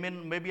 They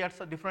may be at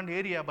a different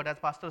area. But as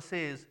pastor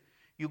says,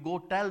 you go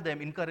tell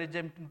them, encourage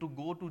them to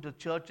go to the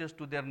churches,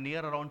 to their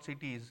near around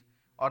cities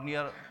or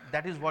near.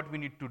 That is what we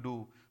need to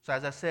do. So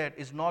as I said,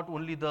 it's not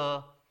only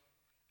the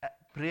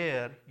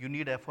prayer, you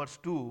need efforts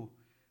too.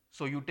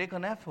 So you take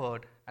an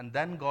effort, and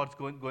then God's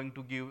going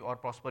to give or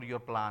prosper your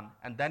plan,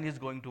 and then He's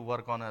going to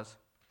work on us.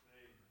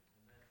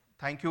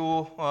 Thank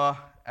you.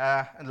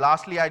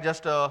 Lastly, I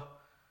just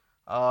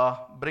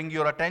bring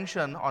your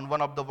attention on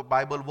one of the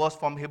Bible verse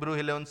from Hebrew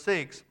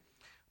 11:6.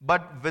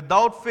 But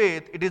without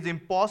faith, it is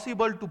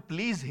impossible to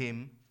please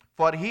Him.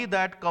 For he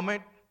that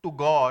cometh to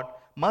God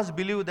must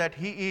believe that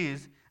He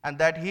is, and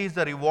that He is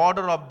the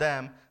rewarder of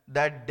them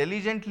that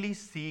diligently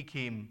seek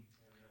Him.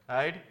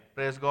 Right?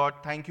 Praise God.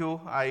 Thank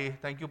you. I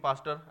thank you,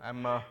 Pastor.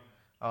 I'm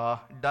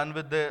done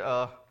with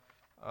the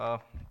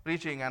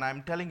preaching, and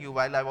I'm telling you,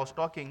 while I was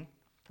talking,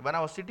 when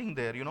I was sitting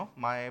there,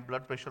 my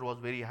blood pressure was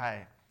very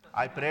high.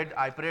 I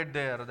prayed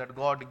there that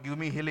God give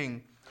me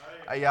healing.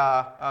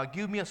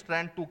 Give me a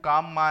strength to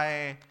calm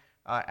my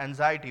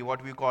anxiety,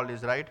 what we call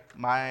is, right?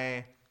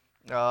 My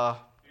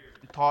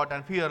thought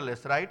and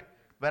fearless, right?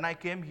 When I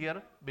came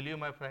here, believe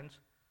my friends,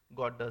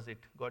 God does it.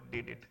 God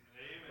did it.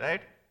 Amen.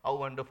 Right? How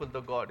wonderful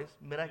the God is.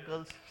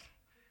 Miracles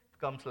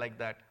comes like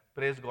that.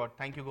 Praise God.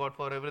 Thank you, God,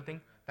 for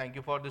everything. Thank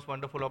you for this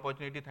wonderful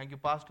opportunity. Thank you,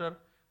 Pastor,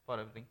 for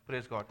everything.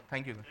 Praise God.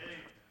 Thank you.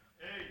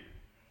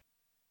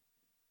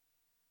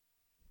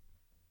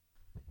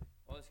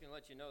 Well, I'm just going to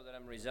let you know that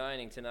I'm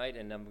resigning tonight,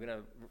 and I'm going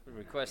to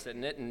request that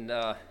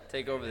Nitin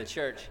take over the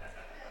church.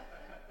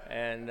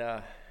 And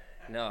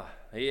No,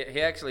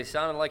 he actually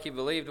sounded like he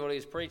believed what he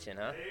was preaching,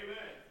 huh? Amen.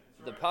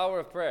 The power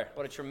of prayer.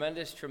 What a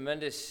tremendous,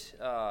 tremendous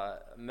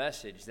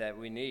message that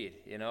we need,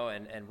 you know,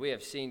 and we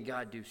have seen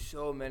God do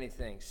so many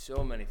things.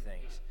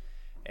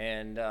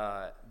 And,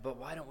 but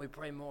why don't we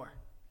pray more?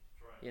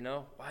 You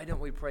know, why don't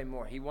we pray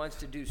more? He wants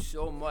to do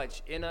so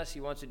much in us. He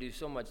wants to do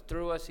so much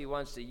through us. He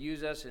wants to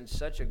use us in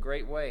such a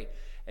great way.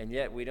 And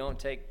yet we don't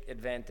take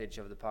advantage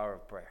of the power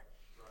of prayer.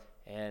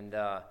 And,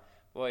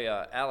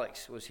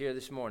 Alex was here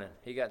this morning.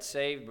 He got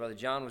saved. Brother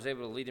John was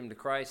able to lead him to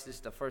Christ. This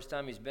is the first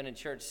time he's been in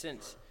church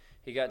since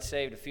he got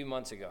saved a few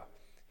months ago.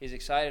 He's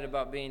excited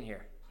about being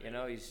here. You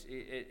know,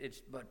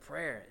 but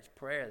prayer. It's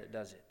prayer that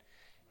does it.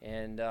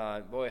 And,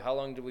 how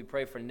long did we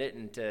pray for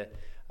Nitin to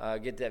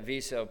get that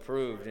visa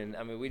approved? And,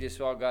 I mean, we just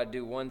saw God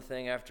do one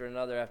thing after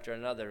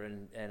another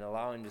and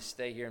allow him to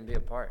stay here and be a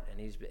part. And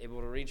he's able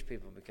to reach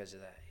people because of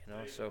that, you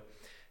know. So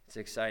it's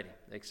exciting.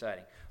 Let's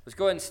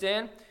go ahead and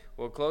stand.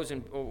 We'll close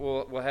and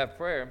we'll have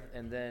prayer,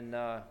 and then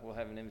we'll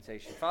have an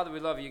invitation. Father, we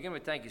love you. Again, we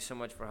thank you so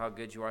much for how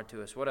good you are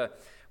to us. What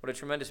a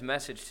tremendous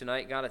message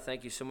tonight. God, I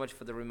thank you so much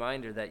for the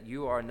reminder that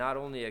you are not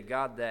only a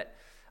God that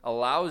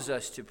allows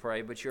us to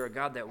pray, but you're a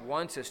God that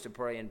wants us to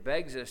pray and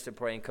begs us to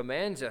pray and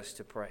commands us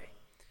to pray.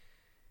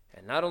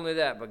 And not only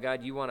that, but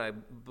God, you want to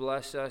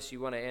bless us. You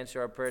want to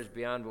answer our prayers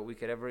beyond what we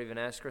could ever even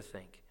ask or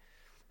think.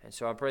 And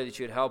so I pray that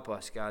you'd help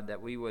us, God,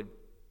 that we would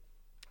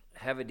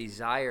have a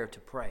desire to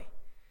pray,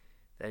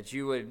 that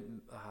you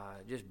would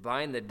just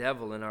bind the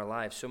devil in our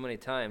lives so many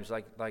times,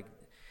 like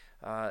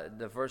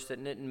the verse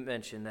that Nitin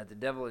mentioned, that the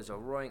devil is a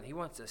roaring. He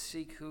wants to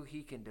seek who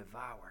he can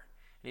devour.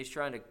 And he's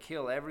trying to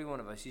kill every one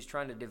of us. He's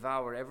trying to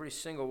devour every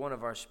single one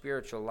of our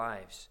spiritual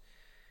lives.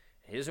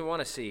 He doesn't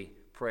want to see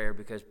prayer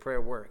because prayer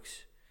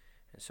works.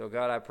 And so,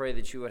 God, I pray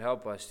that you would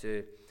help us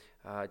to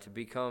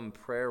become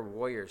prayer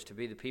warriors, to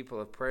be the people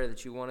of prayer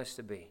that you want us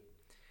to be.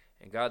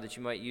 And, God, that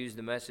you might use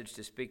the message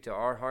to speak to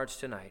our hearts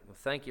tonight. Well,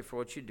 thank you for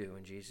what you do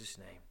in Jesus'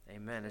 name.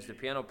 Amen. As the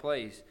piano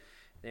plays,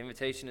 the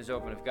invitation is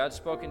open. If God's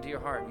spoken to your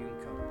heart, you can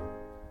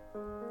come.